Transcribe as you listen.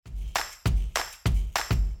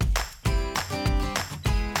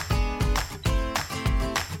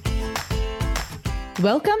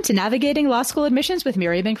Welcome to Navigating Law School Admissions with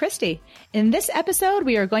Miriam and Kristi. In this episode,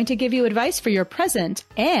 we are going to give you advice for your present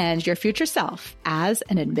and your future self as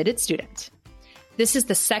an admitted student. This is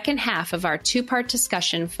the second half of our two-part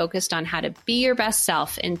discussion focused on how to be your best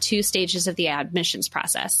self in two stages of the admissions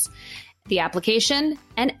process: the application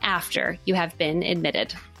and after you have been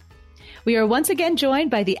admitted. We are once again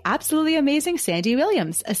joined by the absolutely amazing Sandy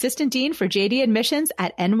Williams, Assistant Dean for JD Admissions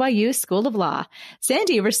at NYU School of Law.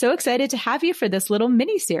 Sandy, we're so excited to have you for this little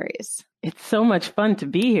mini-series. It's so much fun to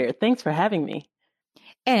be here. Thanks for having me.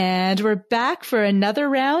 And we're back for another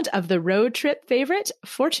round of the road trip favorite,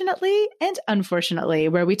 Fortunately and Unfortunately,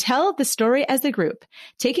 where we tell the story as a group,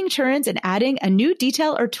 taking turns and adding a new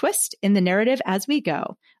detail or twist in the narrative as we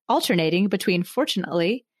go, alternating between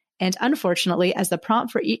fortunately and unfortunately as the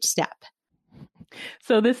prompt for each step.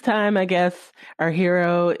 So this time, I guess our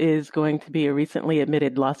hero is going to be a recently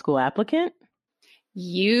admitted law school applicant.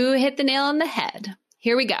 You hit the nail on the head.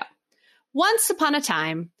 Here we go. Once upon a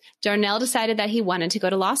time, Darnell decided that he wanted to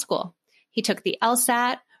go to law school. He took the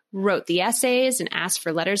LSAT, wrote the essays, and asked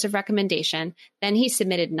for letters of recommendation. Then he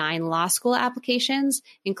submitted 9 law school applications,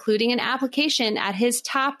 including an application at his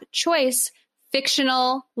top choice,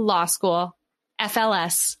 fictional law school,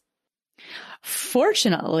 FLS.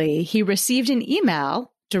 Fortunately, he received an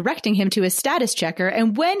email directing him to his status checker,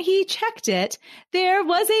 and when he checked it, there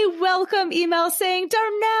was a welcome email saying,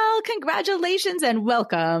 "Darnell, congratulations and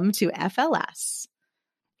welcome to FLS."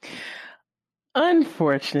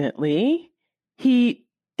 Unfortunately, he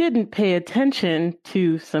didn't pay attention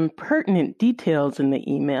to some pertinent details in the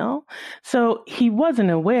email, so he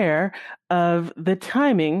wasn't aware of the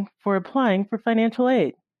timing for applying for financial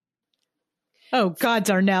aid. Oh, God,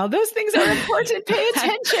 Darnell, those things are important. Pay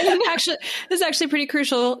attention. Actually, this is actually pretty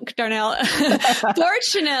crucial, Darnell.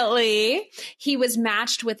 Fortunately, he was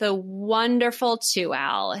matched with a wonderful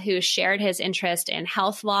 2L who shared his interest in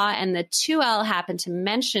health law, and the 2L happened to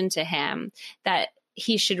mention to him that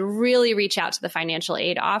he should really reach out to the financial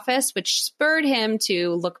aid office, which spurred him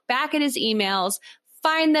to look back at his emails,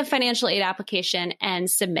 find the financial aid application, and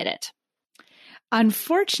submit it.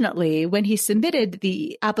 Unfortunately, when he submitted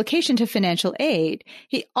the application to financial aid,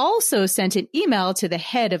 he also sent an email to the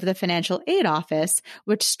head of the financial aid office,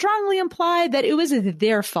 which strongly implied that it was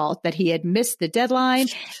their fault that he had missed the deadline,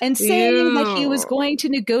 and saying that he was going to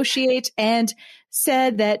negotiate, and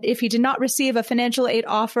said that if he did not receive a financial aid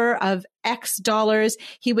offer of X dollars,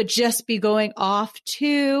 he would just be going off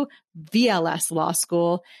to VLS Law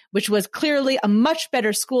School, which was clearly a much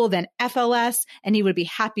better school than FLS, and he would be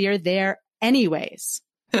happier there anyways.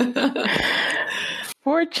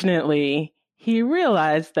 Fortunately, he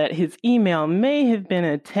realized that his email may have been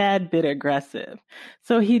a tad bit aggressive.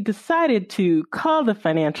 So he decided to call the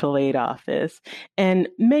financial aid office and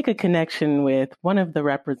make a connection with one of the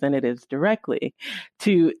representatives directly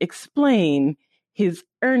to explain his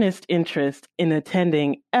earnest interest in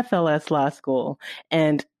attending FLS Law School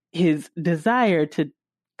and his desire to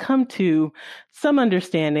come to some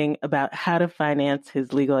understanding about how to finance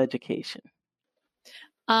his legal education.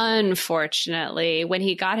 Unfortunately, when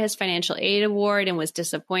he got his financial aid award and was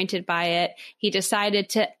disappointed by it, he decided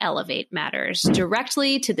to elevate matters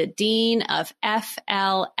directly to the dean of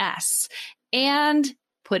FLS and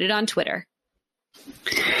put it on Twitter.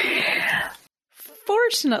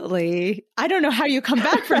 Fortunately, I don't know how you come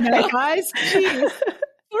back from that, guys. Jeez.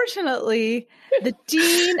 Fortunately, the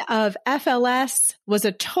dean of FLS was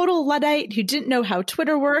a total Luddite who didn't know how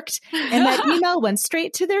Twitter worked, and that email went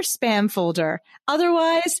straight to their spam folder.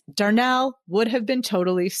 Otherwise, Darnell would have been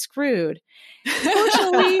totally screwed.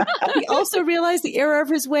 Fortunately, he also realized the error of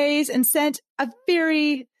his ways and sent a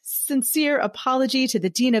very sincere apology to the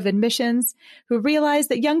dean of admissions, who realized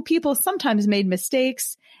that young people sometimes made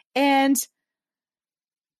mistakes and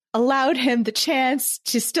allowed him the chance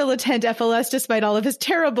to still attend FLS despite all of his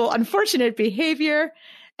terrible, unfortunate behavior.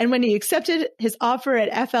 And when he accepted his offer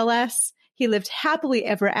at FLS, he lived happily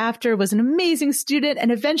ever after, was an amazing student,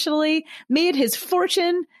 and eventually made his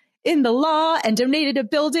fortune in the law and donated a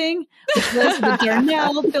building, which was the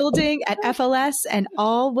Darnell building at FLS, and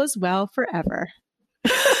all was well forever.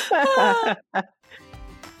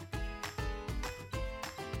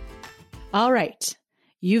 All right.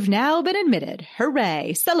 You've now been admitted.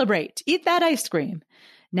 Hooray. Celebrate. Eat that ice cream.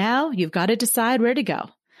 Now you've got to decide where to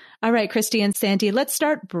go. All right, Kristi and Sandy, let's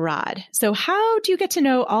start broad. So how do you get to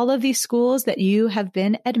know all of these schools that you have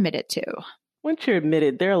been admitted to? Once you're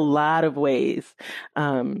admitted, there are a lot of ways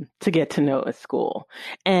to get to know a school.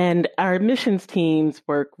 And our admissions teams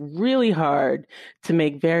work really hard to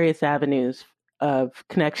make various avenues of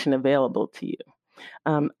connection available to you.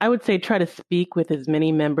 I would say try to speak with as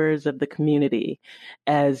many members of the community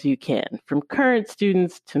as you can, from current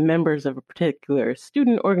students to members of a particular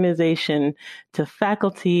student organization to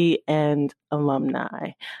faculty and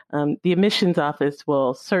alumni. The admissions office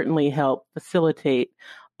will certainly help facilitate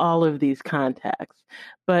all of these contacts.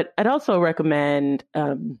 But I'd also recommend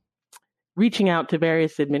reaching out to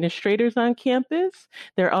various administrators on campus.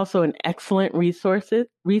 They're also an excellent resource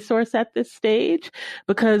at this stage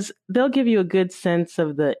because they'll give you a good sense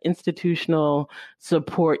of the institutional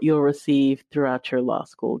support you'll receive throughout your law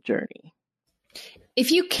school journey.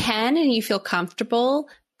 If you can and you feel comfortable,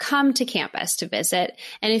 come to campus to visit.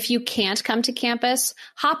 And if you can't come to campus,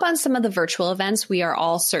 hop on some of the virtual events we are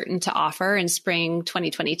all certain to offer in spring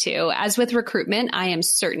 2022. As with recruitment, I am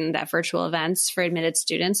certain that virtual events for admitted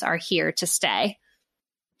students are here to stay.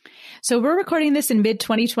 So we're recording this in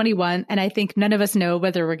mid-2021, and I think none of us know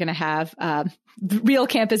whether we're going to have real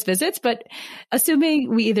campus visits, but assuming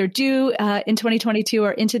we either do in 2022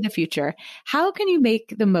 or into the future, how can you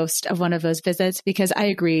make the most of one of those visits? Because I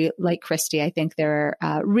agree, like Kristi, I think they're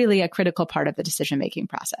really a critical part of the decision-making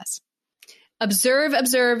process. Observe,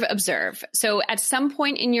 observe, observe. So at some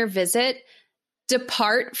point in your visit,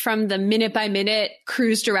 depart from the minute-by-minute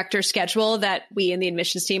cruise director schedule that we in the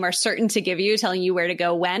admissions team are certain to give you, telling you where to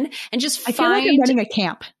go when, and just I feel like I'm running a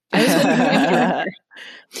camp. Hey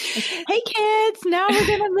kids, now we're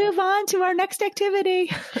going to move on to our next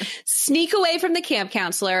activity. Sneak away from the camp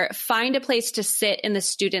counselor, find a place to sit in the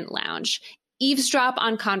student lounge, eavesdrop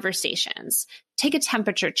on conversations, take a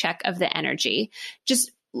temperature check of the energy.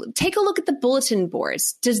 Just take a look at the bulletin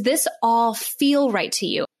boards. Does this all feel right to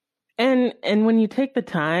you? And when you take the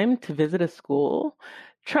time to visit a school,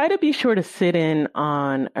 try to be sure to sit in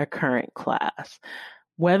on a current class.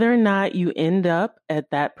 Whether or not you end up at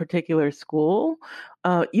that particular school,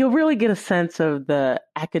 you'll really get a sense of the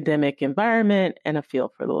academic environment and a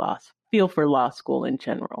feel for law school in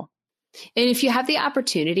general. And if you have the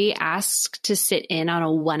opportunity, ask to sit in on a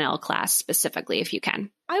 1L class specifically if you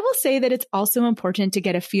can. I will say that it's also important to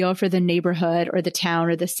get a feel for the neighborhood or the town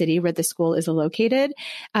or the city where the school is located.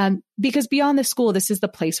 Because beyond the school, this is the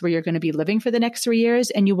place where you're going to be living for the next 3 years.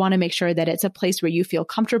 And you want to make sure that it's a place where you feel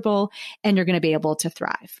comfortable and you're going to be able to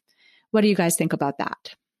thrive. What do you guys think about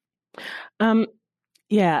that?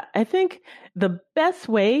 Yeah, I think the best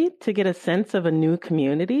way to get a sense of a new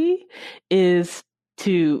community is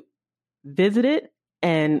to visit it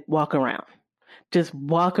and walk around. Just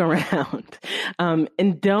walk around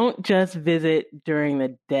and don't just visit during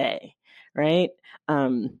the day, right?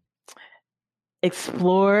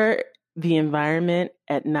 Explore the environment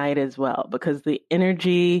at night as well, because the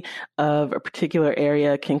energy of a particular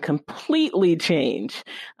area can completely change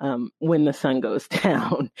when the sun goes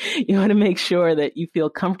down. You want to make sure that you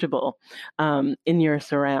feel comfortable in your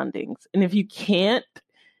surroundings. And if you can't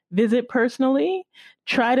visit personally,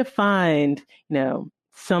 try to find,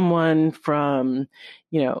 someone from,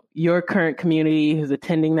 your current community who's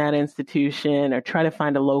attending that institution, or try to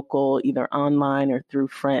find a local, either online or through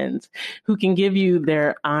friends, who can give you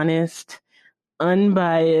their honest,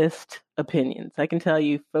 unbiased opinions. I can tell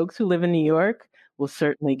you, folks who live in New York will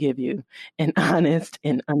certainly give you an honest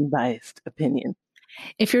and unbiased opinion.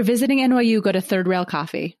 If you're visiting NYU, go to Third Rail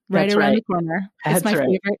Coffee, right around the corner. It's my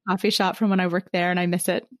favorite coffee shop from when I worked there, and I miss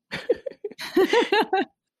it.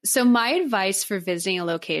 So my advice for visiting a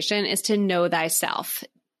location is to know thyself.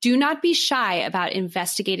 Do not be shy about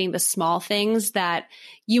investigating the small things that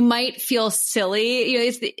you might feel silly.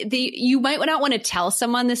 You might not want to tell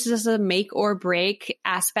someone this is a make or break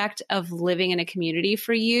aspect of living in a community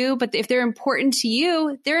for you, but if they're important to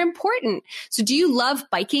you, they're important. So do you love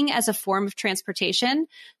biking as a form of transportation?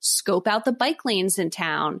 Scope out the bike lanes in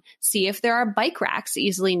town. See if there are bike racks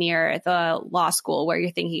easily near the law school where you're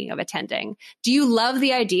thinking of attending. Do you love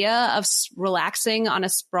the idea of relaxing on a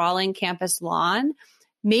sprawling campus lawn?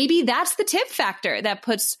 Maybe that's the tip factor that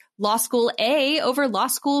puts law school A over law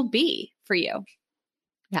school B for you.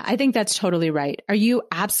 Yeah, I think that's totally right. Are you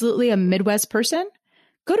absolutely a Midwest person?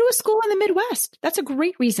 Go to a school in the Midwest. That's a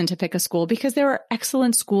great reason to pick a school because there are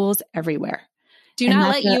excellent schools everywhere. Do not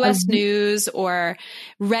let US News or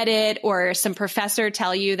Reddit or some professor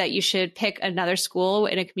tell you that you should pick another school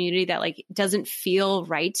in a community that doesn't feel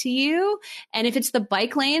right to you. And if it's the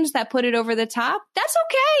bike lanes that put it over the top, that's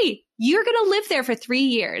okay. You're going to live there for 3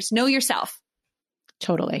 years. Know yourself.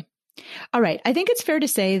 Totally. All right. I think it's fair to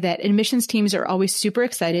say that admissions teams are always super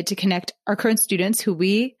excited to connect our current students who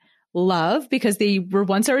we love because they were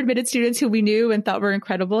once our admitted students who we knew and thought were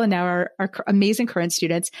incredible and now are amazing current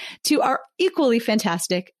students, to our equally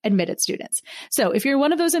fantastic admitted students. So if you're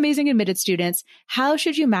one of those amazing admitted students, how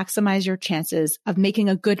should you maximize your chances of making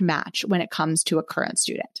a good match when it comes to a current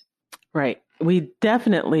student? Right. We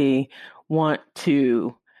definitely want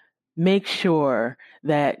to make sure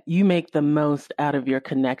that you make the most out of your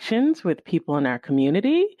connections with people in our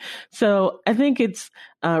community. So I think it's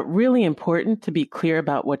really important to be clear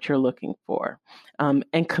about what you're looking for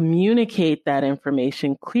and communicate that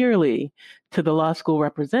information clearly to the law school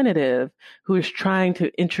representative who is trying to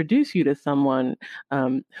introduce you to someone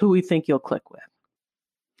who we think you'll click with.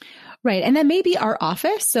 Right. And that may be our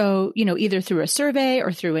office. So, either through a survey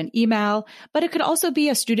or through an email, but it could also be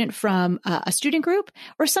a student from a student group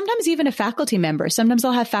or sometimes even a faculty member. Sometimes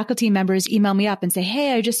I'll have faculty members email me up and say,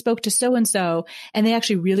 hey, I just spoke to so-and-so, and they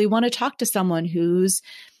actually really want to talk to someone who's,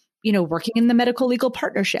 working in the medical legal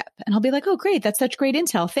partnership. And I'll be like, oh, great. That's such great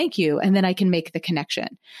intel. Thank you. And then I can make the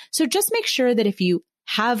connection. So just make sure that if you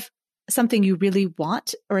have something you really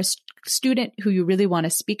want or a student who you really want to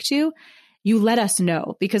speak to, you let us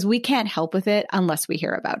know because we can't help with it unless we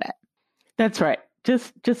hear about it. That's right.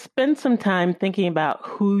 Just spend some time thinking about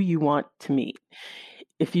who you want to meet.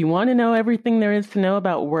 If you want to know everything there is to know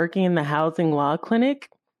about working in the housing law clinic,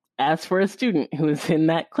 ask for a student who was in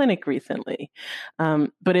that clinic recently.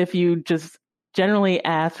 But if you just generally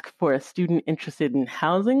ask for a student interested in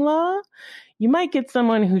housing law, you might get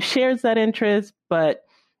someone who shares that interest, but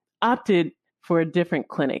opted for a different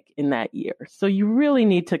clinic in that year. So you really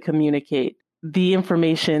need to communicate the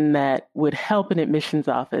information that would help an admissions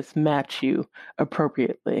office match you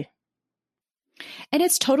appropriately. And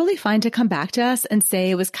it's totally fine to come back to us and say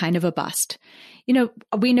it was kind of a bust.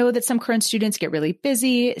 We know that some current students get really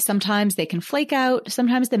busy. Sometimes they can flake out.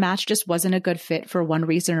 Sometimes the match just wasn't a good fit for one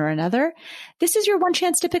reason or another. This is your one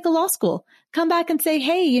chance to pick a law school. Come back and say,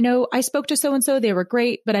 hey, I spoke to so-and-so. They were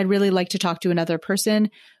great, but I'd really like to talk to another person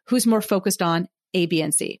who's more focused on A, B,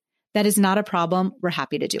 and C. That is not a problem. We're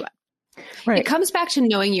happy to do it. Right. It comes back to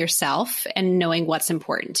knowing yourself and knowing what's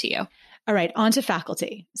important to you. All right, on to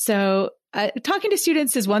faculty. So talking to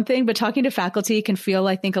students is one thing, but talking to faculty can feel,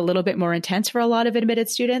 I think, a little bit more intense for a lot of admitted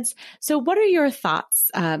students. So what are your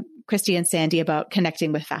thoughts, Kristi and Sandy, about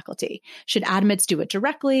connecting with faculty? Should admits do it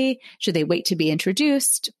directly? Should they wait to be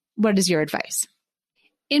introduced? What is your advice?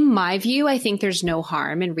 In my view, I think there's no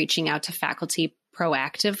harm in reaching out to faculty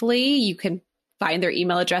proactively. You can find their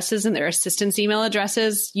email addresses and their assistants' email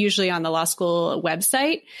addresses, usually on the law school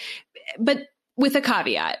website, but with a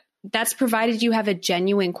caveat. That's provided you have a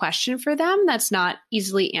genuine question for them that's not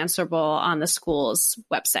easily answerable on the school's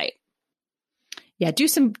website. Yeah, do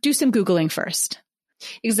some Googling first.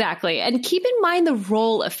 Exactly. And keep in mind the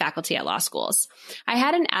role of faculty at law schools. I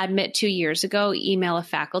had an admit 2 years ago email a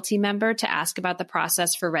faculty member to ask about the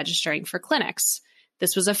process for registering for clinics.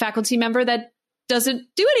 This was a faculty member that doesn't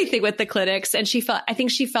do anything with the clinics. And I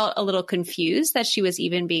think she felt a little confused that she was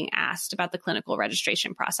even being asked about the clinical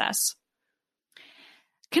registration process.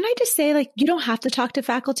 Can I just say, you don't have to talk to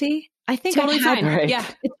faculty. I think totally fine. Right. Yeah,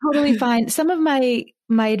 it's totally fine. Some of my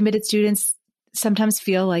admitted students sometimes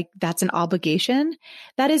feel like that's an obligation.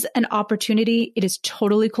 That is an opportunity. It is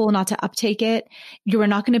totally cool not to uptake it. You are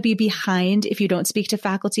not going to be behind if you don't speak to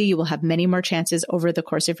faculty. You will have many more chances over the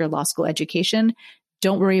course of your law school education.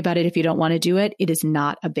 Don't worry about it if you don't want to do it. It is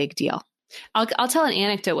not a big deal. I'll tell an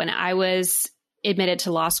anecdote. When I was admitted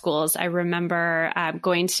to law schools, I remember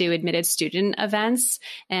going to admitted student events,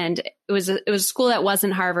 and it was a school that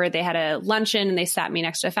wasn't Harvard. They had a luncheon and they sat me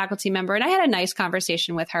next to a faculty member, and I had a nice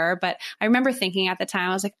conversation with her. But I remember thinking at the time,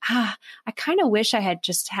 I was like, I kind of wish I had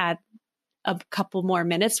just had a couple more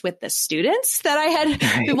minutes with the students that I had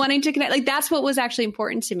been wanting to connect. That's what was actually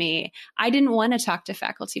important to me. I didn't want to talk to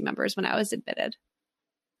faculty members when I was admitted.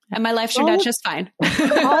 And my life turned out just fine.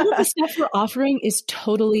 All of the stuff we're offering is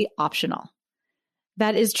totally optional.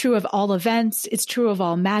 That is true of all events. It's true of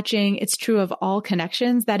all matching. It's true of all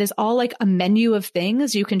connections. That is all like a menu of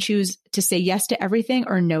things. You can choose to say yes to everything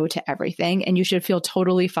or no to everything. And you should feel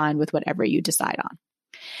totally fine with whatever you decide on.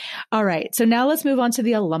 All right. So now let's move on to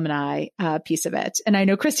the alumni piece of it. And I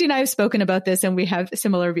know Kristi and I have spoken about this and we have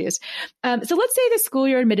similar views. So let's say the school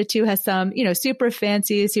you're admitted to has some, super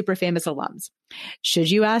fancy, super famous alums. Should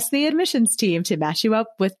you ask the admissions team to match you up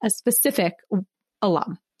with a specific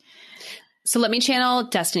alum? So let me channel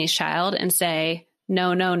Destiny's Child and say,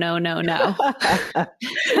 no, no, no, no, no. I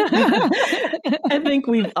think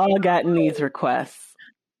we've all gotten these requests.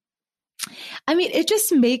 I mean, it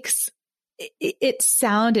just makes it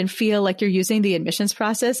sound and feel like you're using the admissions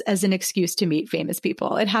process as an excuse to meet famous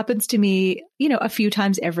people. It happens to me, a few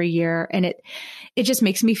times every year, and it just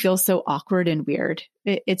makes me feel so awkward and weird.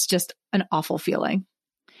 It's just an awful feeling.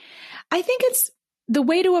 I think the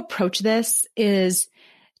way to approach this is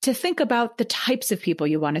to think about the types of people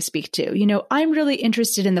you want to speak to. I'm really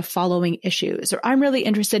interested in the following issues, or I'm really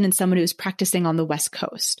interested in someone who's practicing on the West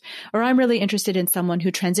Coast, or I'm really interested in someone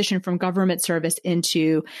who transitioned from government service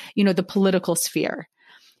into, the political sphere.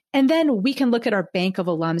 And then we can look at our bank of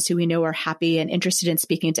alums who we know are happy and interested in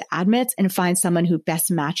speaking to admits and find someone who best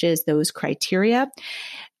matches those criteria.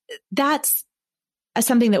 That's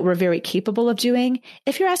something that we're very capable of doing.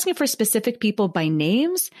 If you're asking for specific people by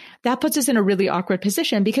names, that puts us in a really awkward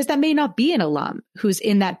position because that may not be an alum who's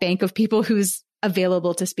in that bank of people who's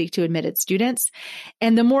available to speak to admitted students.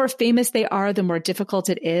 And the more famous they are, the more difficult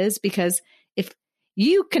it is, because if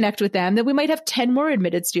you connect with them, then we might have 10 more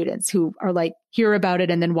admitted students who are like, hear about it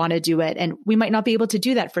and then want to do it. And we might not be able to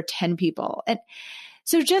do that for 10 people. And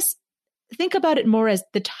so just think about it more as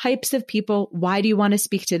the types of people. Why do you want to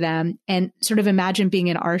speak to them? And sort of imagine being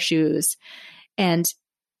in our shoes and,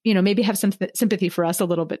 maybe have some sympathy for us a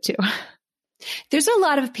little bit too. There's a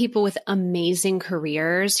lot of people with amazing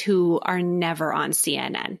careers who are never on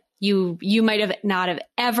CNN. You might have not have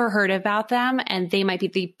ever heard about them, and they might be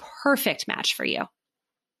the perfect match for you.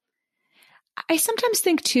 I sometimes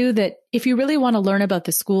think too that if you really want to learn about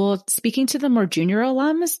the school, speaking to the more junior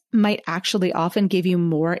alums might actually often give you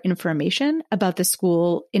more information about the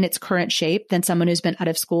school in its current shape than someone who's been out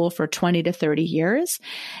of school for 20 to 30 years.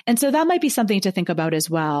 And so that might be something to think about as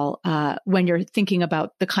well when you're thinking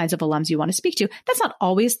about the kinds of alums you want to speak to. That's not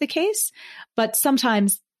always the case, but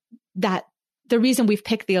sometimes that the reason we've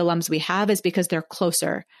picked the alums we have is because they're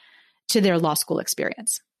closer to their law school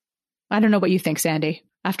experience. I don't know what you think, Sandy,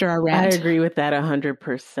 after our rant. I agree with that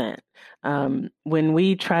 100%. When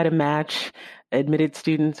we try to match admitted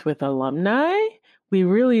students with alumni, we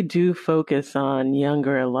really do focus on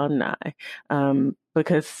younger alumni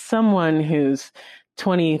because someone who's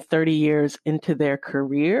 20, 30 years into their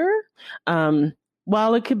career,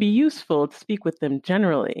 while it could be useful to speak with them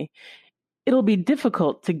generally, it'll be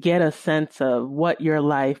difficult to get a sense of what your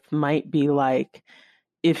life might be like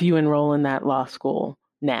if you enroll in that law school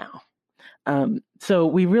now. So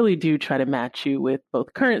we really do try to match you with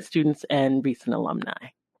both current students and recent alumni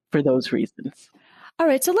for those reasons. All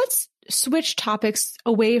right. So let's switch topics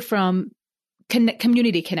away from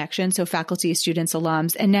community connection, so faculty, students,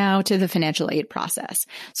 alums, and now to the financial aid process.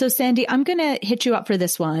 So Sandy, I'm going to hit you up for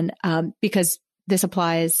this one because this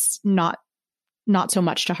applies not so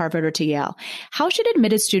much to Harvard or to Yale. How should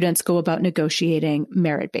admitted students go about negotiating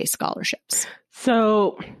merit-based scholarships?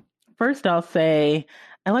 So first I'll say,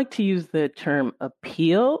 I like to use the term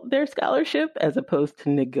appeal their scholarship as opposed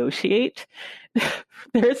to negotiate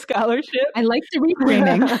their scholarship. I like the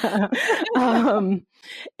reframing.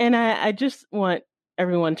 And I just want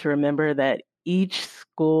everyone to remember that each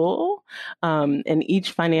school and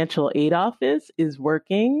each financial aid office is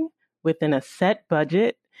working within a set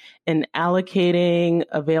budget and allocating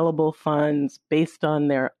available funds based on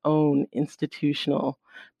their own institutional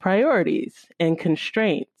priorities and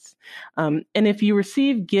constraints. And if you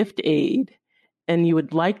receive gift aid and you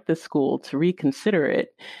would like the school to reconsider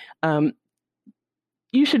it,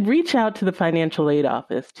 you should reach out to the financial aid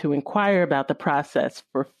office to inquire about the process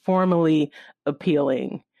for formally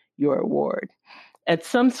appealing your award. At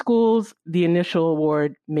some schools, the initial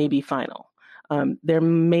award may be final. There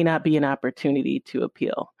may not be an opportunity to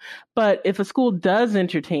appeal. But if a school does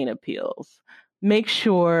entertain appeals, make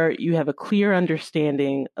sure you have a clear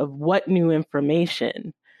understanding of what new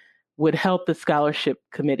information would help the scholarship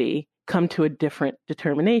committee come to a different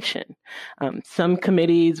determination. Some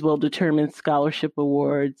committees will determine scholarship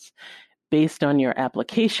awards based on your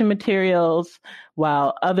application materials,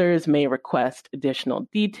 while others may request additional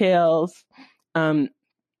details.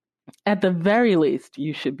 At the very least,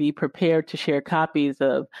 you should be prepared to share copies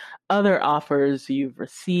of other offers you've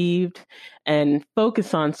received and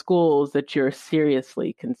focus on schools that you're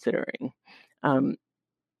seriously considering.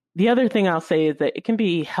 The other thing I'll say is that it can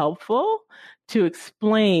be helpful to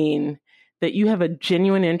explain that you have a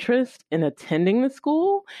genuine interest in attending the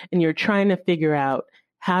school and you're trying to figure out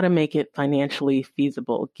how to make it financially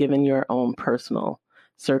feasible given your own personal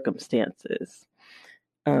circumstances.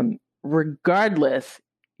 Regardless,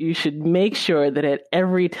 you should make sure that at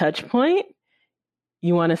every touch point,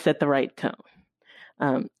 you want to set the right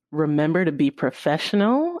tone. Remember to be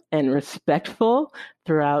professional and respectful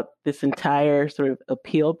throughout this entire sort of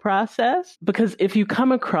appeal process, because if you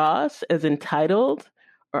come across as entitled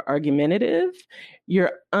or argumentative,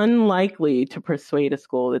 you're unlikely to persuade a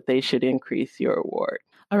school that they should increase your award.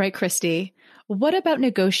 All right, Kristi, what about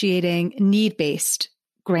negotiating need-based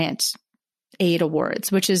grant aid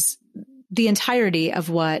awards, which is the entirety of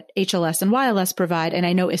what HLS and YLS provide, and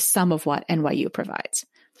I know is some of what NYU provides?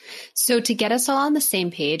 So to get us all on the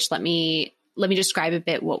same page, let me describe a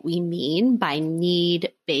bit what we mean by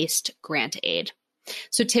need-based grant aid.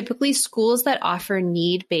 So typically schools that offer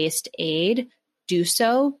need-based aid do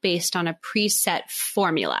so based on a preset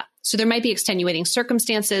formula. So there might be extenuating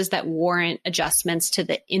circumstances that warrant adjustments to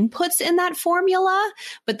the inputs in that formula,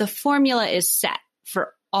 but the formula is set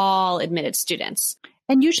for all admitted students.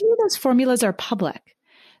 And usually those formulas are public.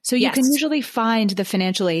 So you Yes. can usually find the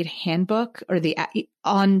financial aid handbook or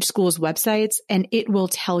on schools' websites, and it will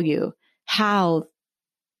tell you how,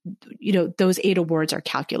 those aid awards are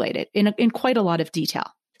calculated in quite a lot of detail.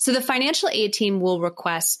 So the financial aid team will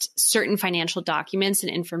request certain financial documents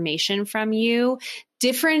and information from you.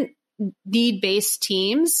 Different need-based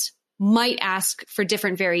teams might ask for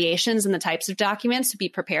different variations in the types of documents, to be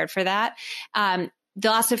prepared for that.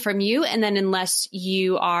 They'll ask it from you, and then unless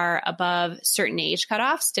you are above certain age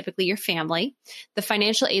cutoffs, typically your family, the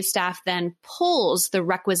financial aid staff then pulls the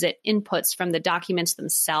requisite inputs from the documents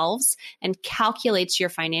themselves and calculates your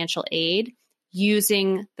financial aid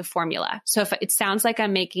using the formula. So if it sounds like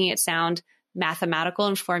I'm making it sound mathematical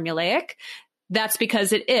and formulaic, that's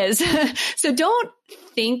because it is. So don't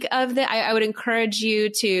think of I would encourage you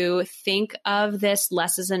to think of this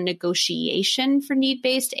less as a negotiation for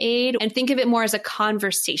need-based aid and think of it more as a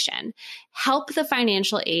conversation. Help the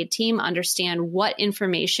financial aid team understand what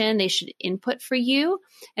information they should input for you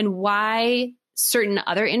and why certain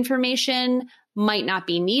other information might not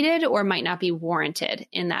be needed or might not be warranted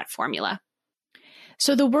in that formula.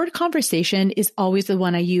 So the word conversation is always the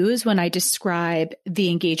one I use when I describe the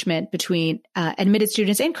engagement between admitted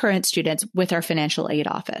students and current students with our financial aid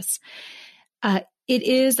office. It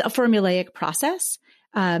is a formulaic process,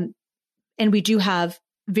 and we do have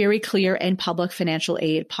very clear and public financial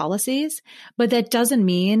aid policies, but that doesn't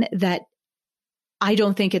mean that I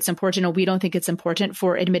don't think it's important, or we don't think it's important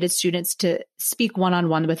for admitted students to speak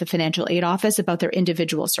one-on-one with the financial aid office about their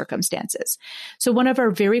individual circumstances. So one of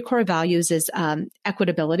our very core values is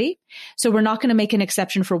equitability. So we're not going to make an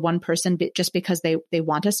exception for one person just because they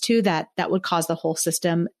want us to. That would cause the whole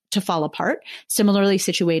system to fall apart. Similarly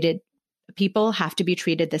situated people have to be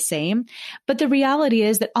treated the same. But the reality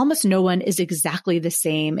is that almost no one is exactly the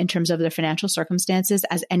same in terms of their financial circumstances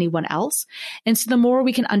as anyone else. And so the more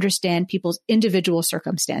we can understand people's individual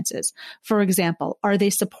circumstances, for example, are they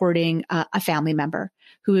supporting a family member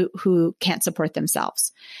who can't support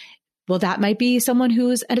themselves? Well, that might be someone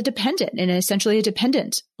who's a dependent and essentially a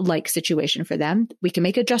dependent-like situation for them. We can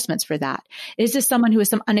make adjustments for that. Is this someone who has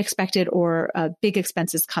some unexpected or big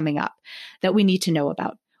expenses coming up that we need to know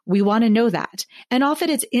about? We want to know that. And often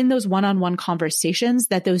it's in those one-on-one conversations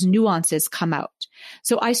that those nuances come out.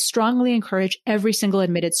 So I strongly encourage every single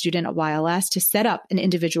admitted student at YLS to set up an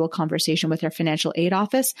individual conversation with their financial aid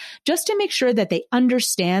office just to make sure that they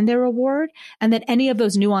understand their award and that any of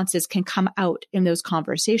those nuances can come out in those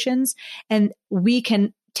conversations and we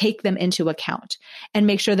can take them into account and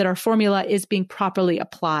make sure that our formula is being properly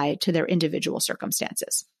applied to their individual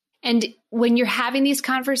circumstances. And when you're having these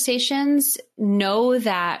conversations, know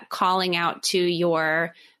that calling out to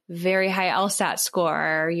your very high LSAT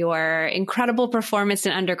score, your incredible performance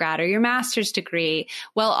in undergrad or your master's degree,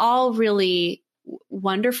 while all really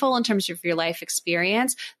wonderful in terms of your life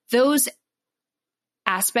experience, those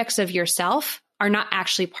aspects of yourself are not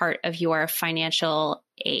actually part of your financial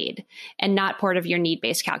aid and not part of your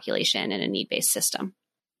need-based calculation in a need-based system.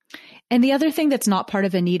 And the other thing that's not part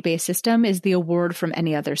of a need-based system is the award from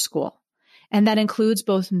any other school. And that includes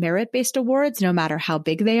both merit-based awards, no matter how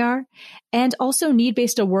big they are, and also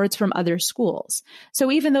need-based awards from other schools.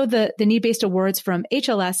 So even though the need-based awards from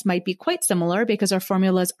HLS might be quite similar because our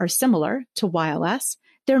formulas are similar to YLS,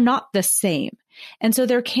 they're not the same. And so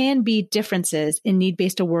there can be differences in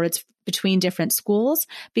need-based awards between different schools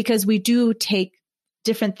because we do take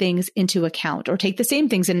different things into account or take the same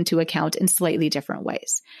things into account in slightly different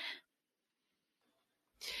ways.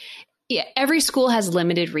 Yeah, every school has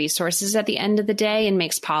limited resources at the end of the day and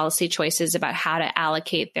makes policy choices about how to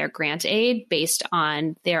allocate their grant aid based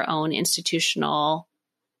on their own institutional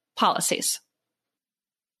policies.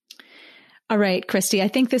 All right, Kristi, I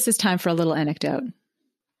think this is time for a little anecdote.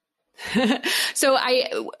 So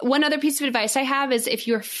one other piece of advice I have is if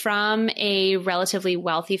you're from a relatively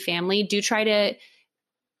wealthy family, do try to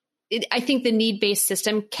I think the need-based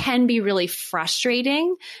system can be really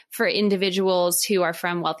frustrating for individuals who are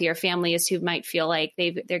from wealthier families who might feel like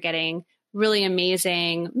they're getting really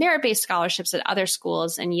amazing merit-based scholarships at other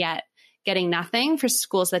schools and yet getting nothing for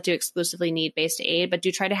schools that do exclusively need-based aid, but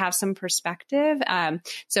do try to have some perspective.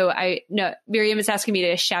 So I know Miriam is asking me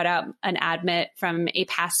to shout out an admit from a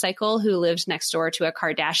past cycle who lived next door to a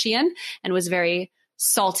Kardashian and was very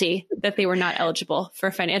salty that they were not eligible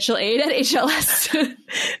for financial aid at HLS.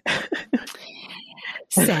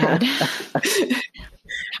 Sad.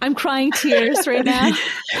 I'm crying tears right now.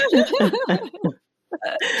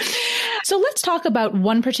 So let's talk about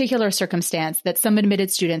one particular circumstance that some admitted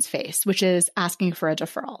students face, which is asking for a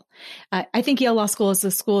deferral. I think Yale Law School is the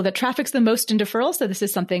school that traffics the most in deferrals, so this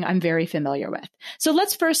is something I'm very familiar with. So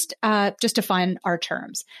let's first just define our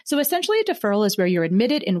terms. So essentially a deferral is where you're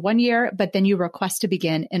admitted in one year, but then you request to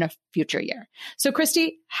begin in a future year. So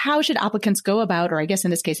Kristi, how should applicants go about, or I guess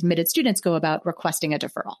in this case, admitted students go about requesting a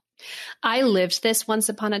deferral? I lived this once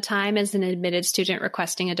upon a time as an admitted student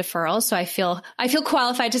requesting a deferral, so I feel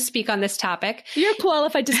qualified to speak on this topic. You're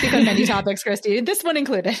qualified to speak on many topics, Kristi, this one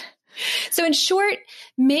included. So in short,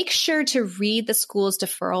 make sure to read the school's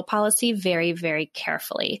deferral policy very, very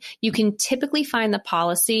carefully. You can typically find the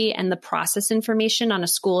policy and the process information on a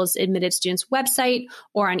school's admitted students' website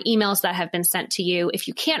or on emails that have been sent to you. If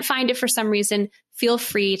you can't find it for some reason, feel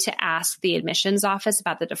free to ask the admissions office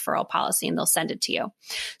about the deferral policy and they'll send it to you.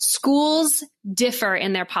 Schools differ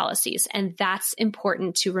in their policies, and that's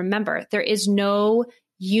important to remember. There is no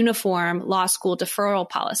uniform law school deferral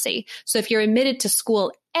policy. So if you're admitted to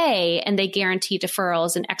school A and they guarantee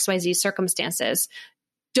deferrals in XYZ circumstances,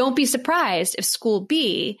 don't be surprised if school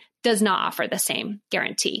B does not offer the same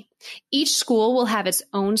guarantee. Each school will have its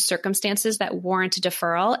own circumstances that warrant a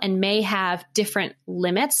deferral and may have different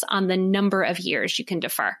limits on the number of years you can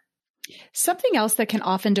defer. Something else that can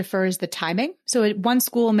often defer is the timing. So at one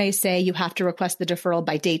school may say you have to request the deferral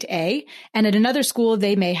by date A, and at another school,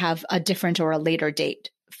 they may have a different or a later date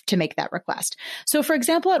to make that request. So for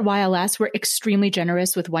example, at YLS, we're extremely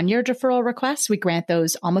generous with one-year deferral requests. We grant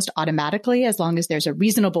those almost automatically as long as there's a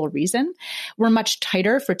reasonable reason. We're much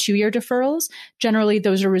tighter for two-year deferrals. Generally,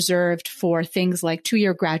 those are reserved for things like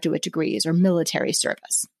two-year graduate degrees or military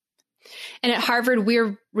service. And at Harvard,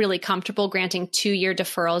 we're really comfortable granting two-year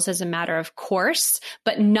deferrals as a matter of course,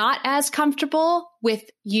 but not as comfortable with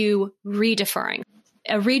you redeferring.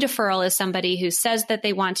 A redeferral is somebody who says that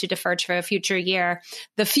they want to defer to a future year.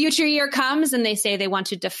 The future year comes and they say they want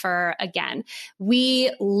to defer again.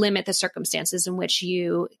 We limit the circumstances in which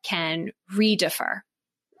you can redefer.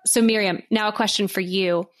 So Miriam, now a question for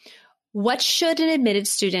you. What should an admitted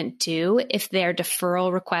student do if their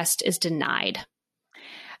deferral request is denied?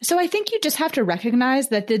 So I think you just have to recognize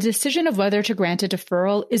that the decision of whether to grant a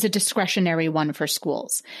deferral is a discretionary one for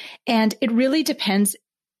schools. And it really depends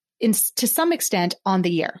to some extent on the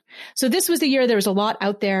year. So this was the year there was a lot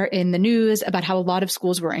out there in the news about how a lot of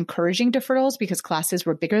schools were encouraging deferrals because classes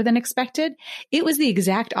were bigger than expected. It was the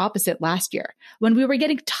exact opposite last year when we were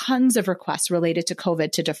getting tons of requests related to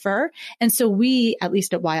COVID to defer. And so we, at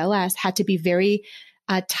least at YLS, had to be very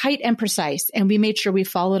tight and precise, and we made sure we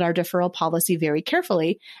followed our deferral policy very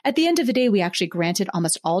carefully. At the end of the day, we actually granted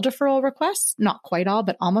almost all deferral requests, not quite all,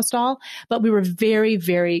 but almost all, but we were very,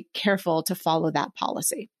 very careful to follow that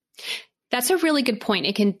policy. That's a really good point.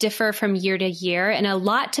 It can differ from year to year, and a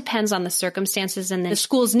lot depends on the circumstances and the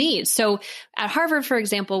school's needs. So at Harvard, for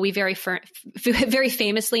example, we very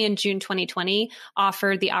famously in June 2020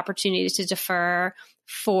 offered the opportunity to defer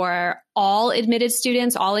for all admitted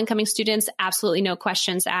students, all incoming students, absolutely no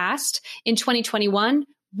questions asked. In 2021,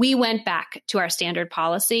 we went back to our standard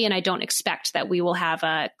policy, and I don't expect that we will have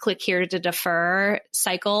a click here to defer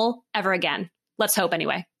cycle ever again. Let's hope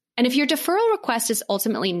anyway. And if your deferral request is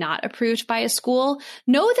ultimately not approved by a school,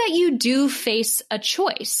 know that you do face a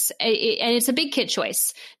choice, and it's a big kid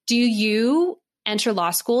choice. Do you enter law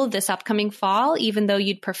school this upcoming fall, even though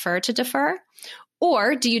you'd prefer to defer?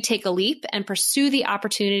 Or do you take a leap and pursue the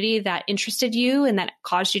opportunity that interested you and that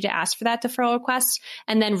caused you to ask for that deferral request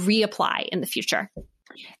and then reapply in the future?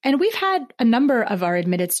 And we've had a number of our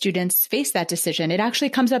admitted students face that decision. It actually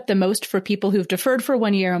comes up the most for people who've deferred for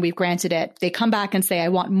 1 year and we've granted it. They come back and say, I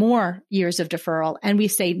want more years of deferral. And we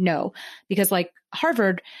say no, because like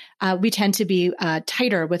Harvard, we tend to be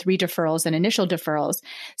tighter with redeferrals and initial deferrals.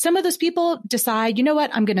 Some of those people decide, you know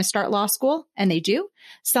what, I'm going to start law school, and they do.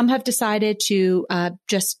 Some have decided to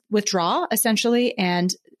just withdraw, essentially,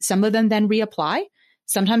 and some of them then reapply.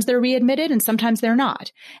 Sometimes they're readmitted and sometimes they're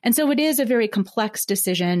not. And so it is a very complex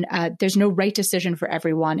decision. There's no right decision for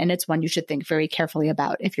everyone, and it's one you should think very carefully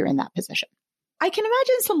about if you're in that position. I can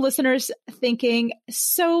imagine some listeners thinking,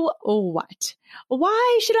 so what?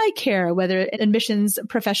 Why should I care whether an admissions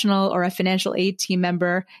professional or a financial aid team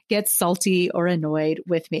member gets salty or annoyed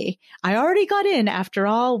with me? I already got in after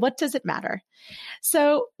all. What does it matter?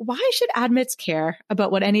 So why should admits care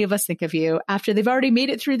about what any of us think of you after they've already made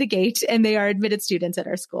it through the gate and they are admitted students at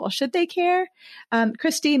our school? Should they care?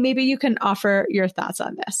 Kristi, maybe you can offer your thoughts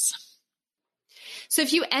on this. So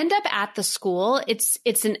if you end up at the school,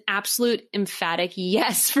 it's an absolute emphatic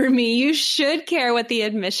yes for me. You should care what the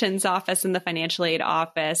admissions office and the financial aid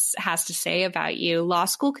office has to say about you. Law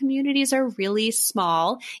school communities are really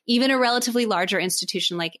small, even a relatively larger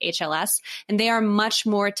institution like HLS, and they are much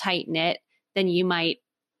more tight-knit than you might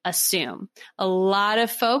assume. A lot of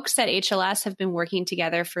folks at HLS have been working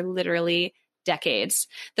together for literally decades.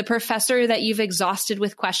 The professor that you've exhausted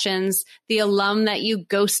with questions, the alum that you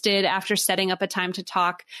ghosted after setting up a time to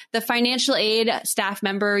talk, the financial aid staff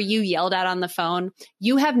member you yelled at on the phone,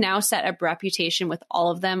 you have now set a reputation with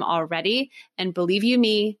all of them already. And believe you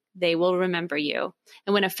me, they will remember you.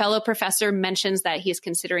 And when a fellow professor mentions that he's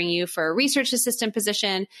considering you for a research assistant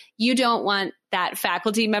position, you don't want that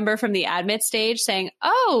faculty member from the admit stage saying,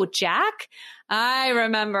 "Oh, Jack, I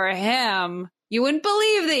remember him. You wouldn't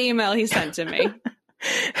believe the email he sent to me."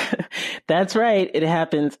 That's right. It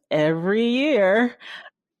happens every year.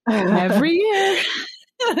 Every year.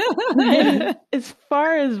 And as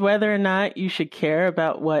far as whether or not you should care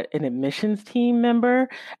about what an admissions team member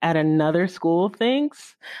at another school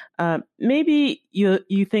thinks, maybe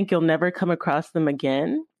you think you'll never come across them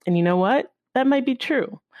again. And you know what? That might be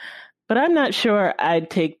true. But I'm not sure I'd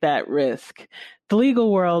take that risk. The legal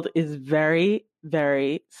world is very,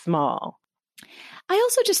 very small. I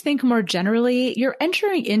also just think more generally, you're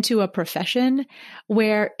entering into a profession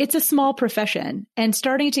where it's a small profession and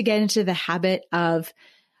starting to get into the habit of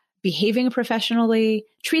behaving professionally,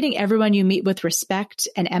 treating everyone you meet with respect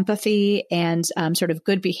and empathy and sort of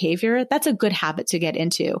good behavior. That's a good habit to get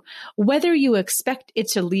into. Whether you expect it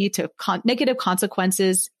to lead to negative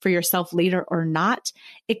consequences for yourself later or not,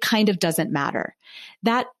 it kind of doesn't matter.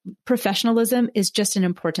 That professionalism is just an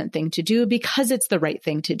important thing to do because it's the right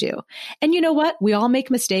thing to do. And you know what? We all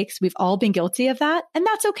make mistakes. We've all been guilty of that. And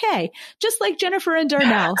that's okay. Just like Jennifer and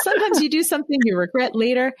Darnell, sometimes you do something you regret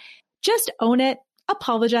later. Just own it.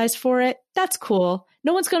 Apologize for it. That's cool.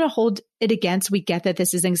 No one's going to hold it against. We get that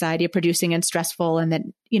this is anxiety producing and stressful and that,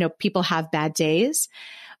 people have bad days.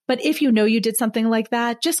 But if you know you did something like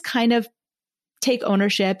that, just kind of take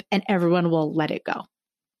ownership and everyone will let it go.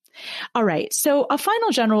 All right. So a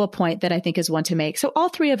final general point that I think is one to make. So all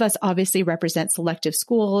three of us obviously represent selective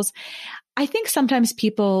schools. I think sometimes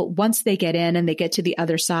people, once they get in and they get to the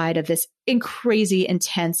other side of this crazy,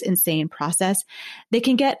 intense, insane process, they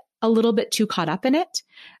can get a little bit too caught up in it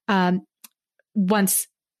once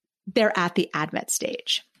they're at the admit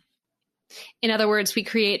stage. In other words, we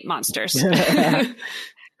create monsters.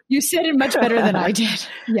 You said it much better than I did.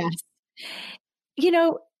 Yes.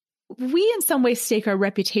 We in some ways stake our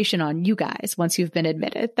reputation on you guys once you've been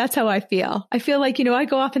admitted. That's how I feel. I feel like, I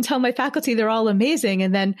go off and tell my faculty they're all amazing.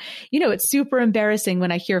 And then, it's super embarrassing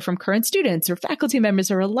when I hear from current students or faculty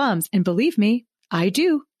members or alums. And believe me, I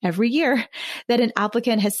do every year, that an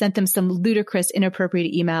applicant has sent them some ludicrous,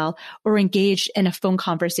 inappropriate email or engaged in a phone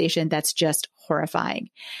conversation that's just horrifying.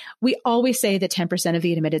 We always say that 10% of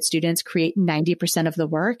the admitted students create 90% of the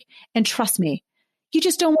work. And trust me, you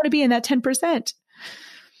just don't want to be in that 10%.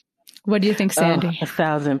 What do you think, Sandy?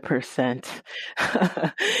 1,000%.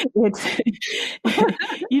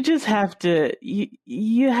 You just have to,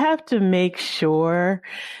 you have to make sure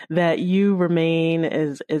that you remain,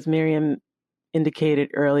 as Miriam indicated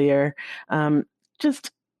earlier, just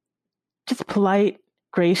polite,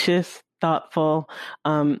 gracious, thoughtful,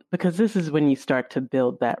 because this is when you start to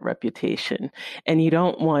build that reputation. And you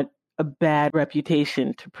don't want a bad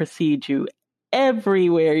reputation to precede you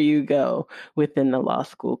everywhere you go within the law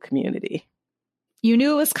school community. You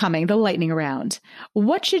knew it was coming, the lightning round.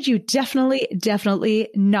 What should you definitely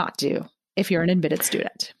not do if you're an admitted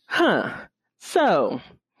student? So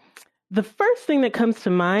the first thing that comes to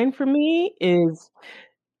mind for me is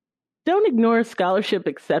don't ignore scholarship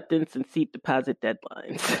acceptance and seat deposit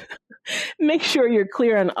deadlines. Make sure you're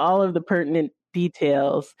clear on all of the pertinent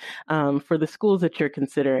details for the schools that you're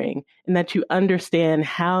considering and that you understand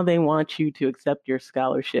how they want you to accept your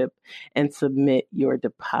scholarship and submit your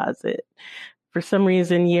deposit. For some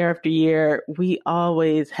reason, year after year, we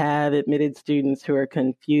always have admitted students who are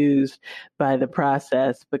confused by the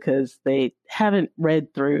process because they haven't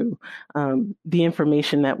read through the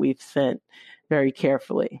information that we've sent very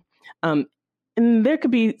carefully. And And there could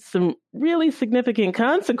be some really significant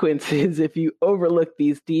consequences if you overlook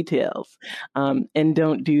these details and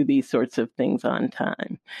don't do these sorts of things on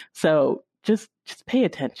time. So just pay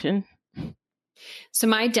attention. So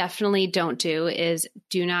my definitely don't do is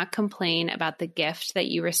do not complain about the gift that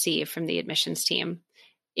you receive from the admissions team.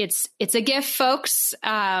 It's a gift, folks. Do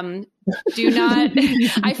not,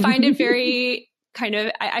 I find it very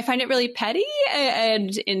I find it really petty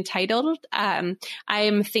and entitled. I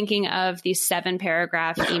am thinking of the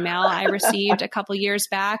 7-paragraph email I received a couple years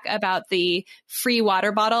back about the free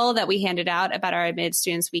water bottle that we handed out about our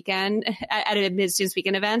Mid-Students Weekend at a Mid-Students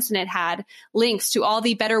Weekend events. And it had links to all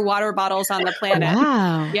the better water bottles on the planet.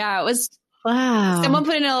 Wow. Yeah, it was. Wow. Someone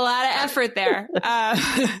put in a lot of effort there.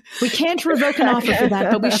 We can't revoke an offer for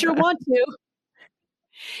that, but we sure want to.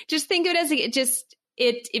 Just think of it as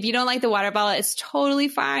if you don't like the water bottle, it's totally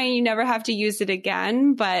fine. You never have to use it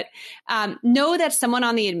again. But know that someone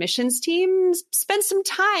on the admissions team spent some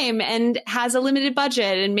time and has a limited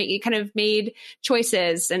budget and made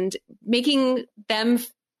choices, and making them,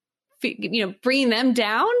 bringing them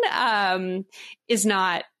down is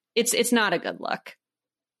not. It's not a good look.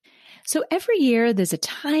 So every year there's a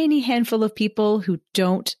tiny handful of people who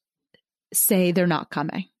don't say they're not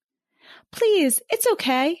coming. Please, it's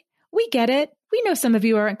okay. We get it. We know some of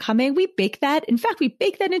you aren't coming. We bake that. In fact, we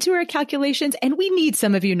bake that into our calculations, and we need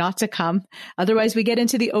some of you not to come. Otherwise, we get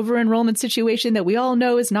into the over-enrollment situation that we all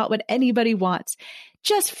know is not what anybody wants.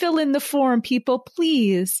 Just fill in the form, people,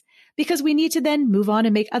 please, because we need to then move on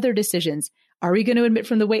and make other decisions. Are we going to admit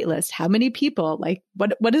from the wait list? How many people? Like,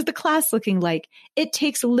 what is the class looking like? It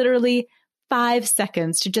takes literally 5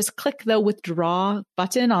 seconds to just click the withdraw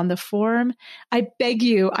button on the form. I beg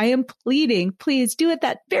you, I am pleading, please do it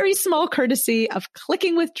that very small courtesy of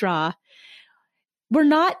clicking withdraw. We're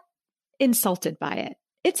not insulted by it.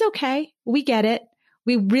 It's okay. We get it.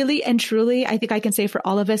 We really and truly, I think I can say for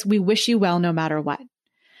all of us, we wish you well no matter what.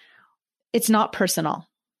 It's not personal.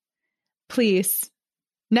 Please.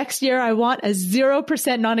 Next year, I want a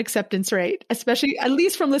 0% non-acceptance rate, especially at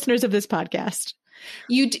least from listeners of this podcast.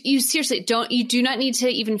 You seriously you do not need to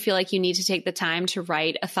even feel like you need to take the time to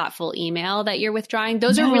write a thoughtful email that you're withdrawing.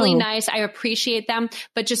 Those are really nice. I appreciate them,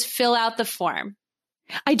 but just fill out the form.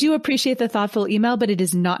 I do appreciate the thoughtful email, but it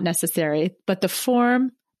is not necessary. But the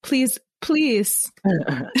form, please, just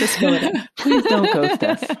fill it in. Please don't ghost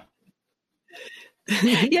us.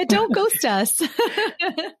 Yeah, don't ghost us.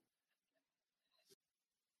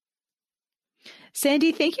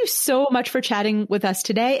 Sandy, thank you so much for chatting with us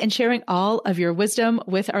today and sharing all of your wisdom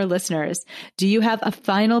with our listeners. Do you have a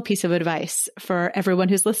final piece of advice for everyone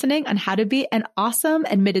who's listening on how to be an awesome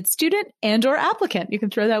admitted student and or applicant? You can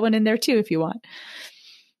throw that one in there too if you want.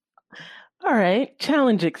 All right.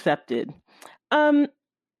 Challenge accepted.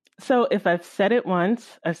 So if I've said it once,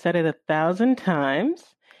 I've said it 1,000 times.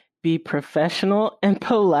 Be professional and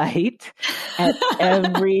polite at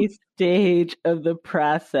every stage of the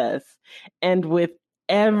process and with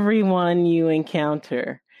everyone you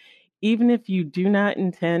encounter. Even if you do not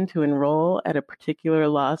intend to enroll at a particular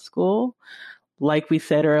law school, like we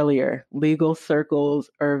said earlier, legal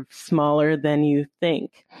circles are smaller than you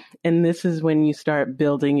think. And this is when you start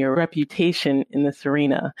building your reputation in this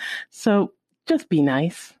arena. So just be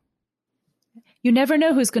nice. You never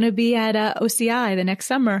know who's going to be at OCI the next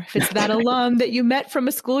summer if it's that alum that you met from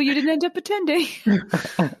a school you didn't end up attending.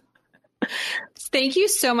 Thank you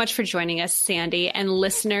so much for joining us, Sandy. And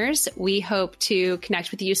listeners, we hope to connect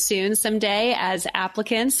with you soon someday as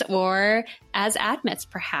applicants or as admits,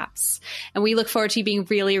 perhaps. And we look forward to you being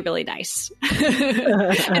really, really nice.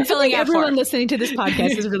 And filling out everyone forms. Listening to this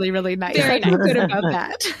podcast is really, really nice. Very nice. I feel good about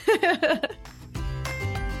that.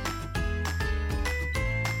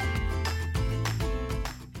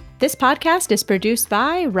 This podcast is produced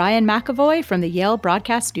by Ryan McAvoy from the Yale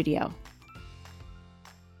Broadcast Studio.